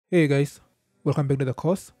Hey guys, welcome back to the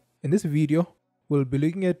course. In this video, we'll be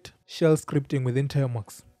looking at shell scripting within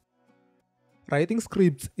Termux. Writing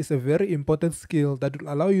scripts is a very important skill that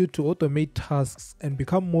will allow you to automate tasks and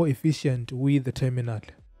become more efficient with the terminal.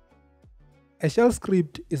 A shell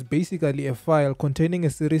script is basically a file containing a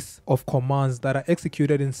series of commands that are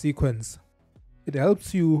executed in sequence. It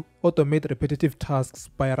helps you automate repetitive tasks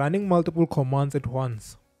by running multiple commands at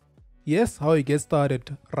once. Here's how you get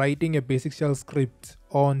started writing a basic shell script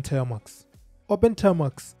on Termux. Open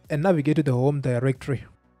Termux and navigate to the home directory.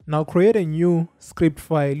 Now create a new script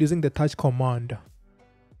file using the touch command.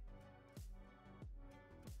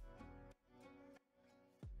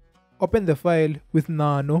 Open the file with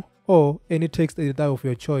Nano or any text editor of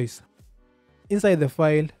your choice. Inside the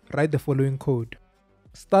file, write the following code.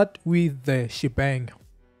 Start with the shebang.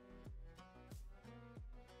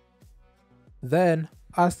 Then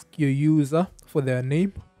ask your user for their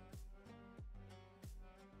name.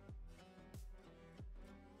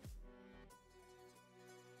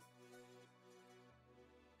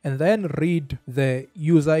 And then read the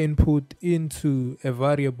user input into a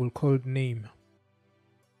variable called name.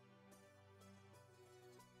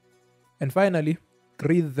 And finally,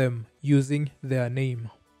 greet them using their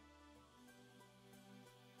name.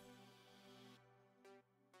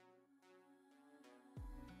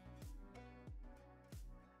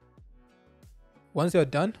 Once you're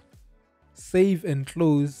done, save and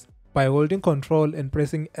close by holding Ctrl and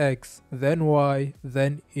pressing X, then Y,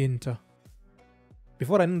 then Enter.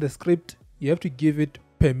 Before running the script, you have to give it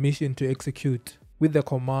permission to execute with the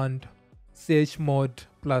command chmod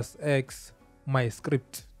 +X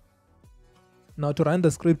myscript. Now to run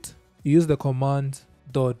the script, you use the command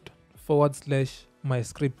 /myscript.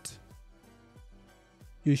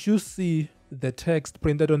 You should see the text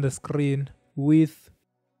printed on the screen with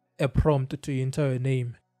a prompt to enter a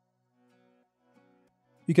name.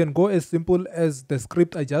 You can go as simple as the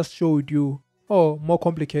script I just showed you, or more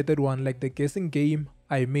complicated one like the guessing game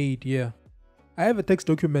I made here. I have a text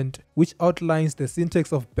document which outlines the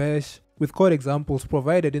syntax of bash with code examples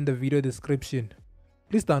provided in the video description.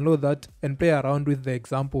 Please download that and play around with the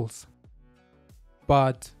examples.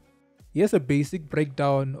 But here's a basic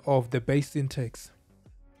breakdown of the bash syntax.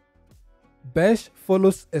 Bash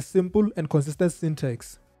follows a simple and consistent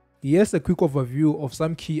syntax. Here's a quick overview of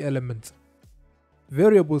some key elements.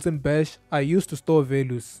 Variables in bash are used to store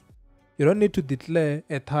values. You don't need to declare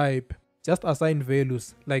a type, just assign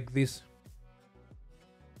values like this.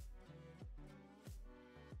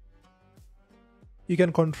 You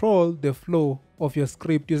can control the flow of your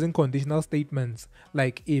script using conditional statements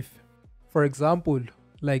like if. For example,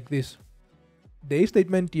 like this. The if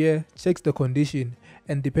statement here checks the condition,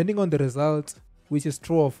 and depending on the result, which is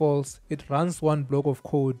true or false, it runs one block of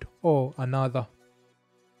code or another.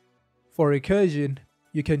 For recursion,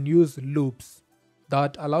 you can use loops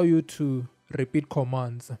that allow you to repeat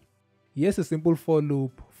commands. Here's a simple for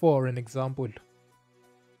loop for an example.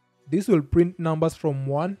 This will print numbers from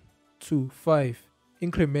 1 to 5,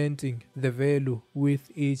 incrementing the value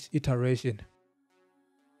with each iteration.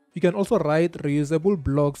 You can also write reusable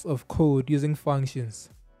blocks of code using functions.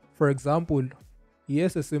 For example,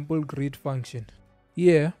 here's a simple greet function.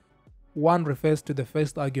 Here, 1 refers to the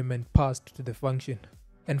first argument passed to the function.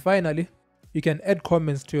 And finally, you can add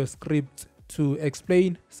comments to your script to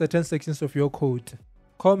explain certain sections of your code.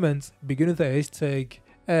 Comments begin with a hashtag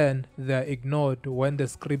and they are ignored when the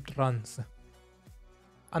script runs.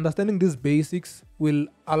 Understanding these basics will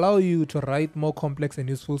allow you to write more complex and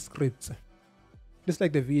useful scripts. Please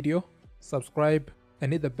like the video, subscribe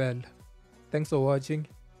and hit the bell. Thanks for watching,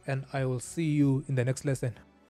 and I will see you in the next lesson.